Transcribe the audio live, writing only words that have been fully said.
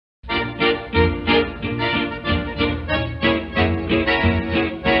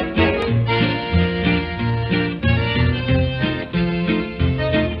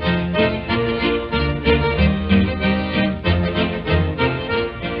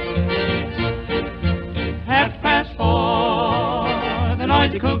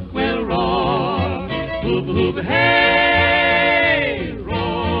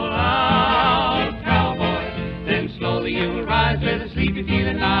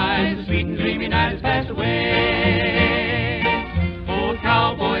eyes, the sweet and dreamy night has passed away. Oh,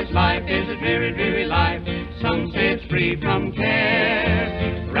 cowboy's life is a dreary, dreary life. Some say it's free from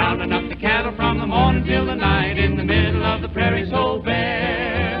care, rounding up the cattle from the morning till the night, in the middle of the prairie so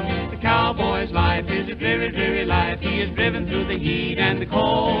bare. The cowboy's life is a dreary, dreary life. He is driven through the heat and the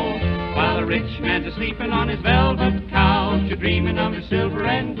cold, while the rich man's a-sleeping on his velvet couch, a-dreaming of the silver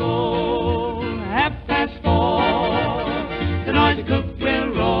and gold. 4:30, the noisy cook will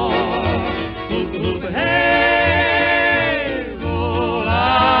roar, hoop hoop hey, roll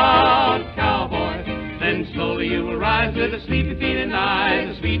out, cowboy. Then slowly you will rise with a sleepy feeling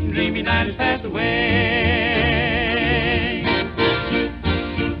eyes, the sweet and dreamy night has passed away.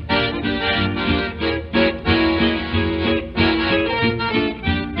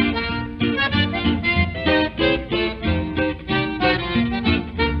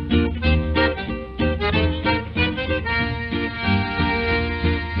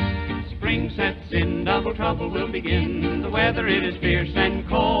 Trouble will begin. The weather it is fierce and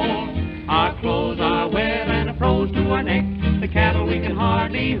cold. Our clothes are wet and are froze to our neck. The cattle we can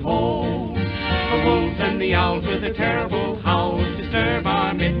hardly hold. The wolves and the owls with their terrible howls disturb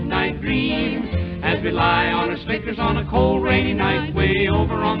our midnight dream, as we lie on our slickers on a cold rainy night way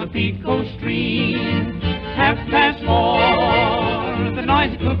over on the Peacock stream. 4:30, the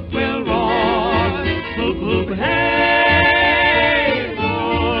noisy cook will roar, hoop hoop hey,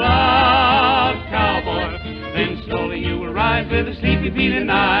 roll out, cowboy. Then slowly you will rise with a sleepy feeling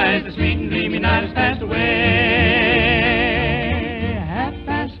eyes, the sweet and dreamy night has passed away.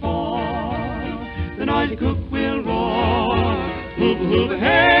 4:30, the noisy cook will roar, hoop hoop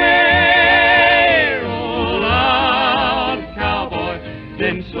hey, roll out, cowboy.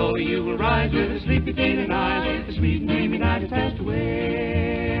 Then slowly you will rise with a sleepy feeling eyes, the sweet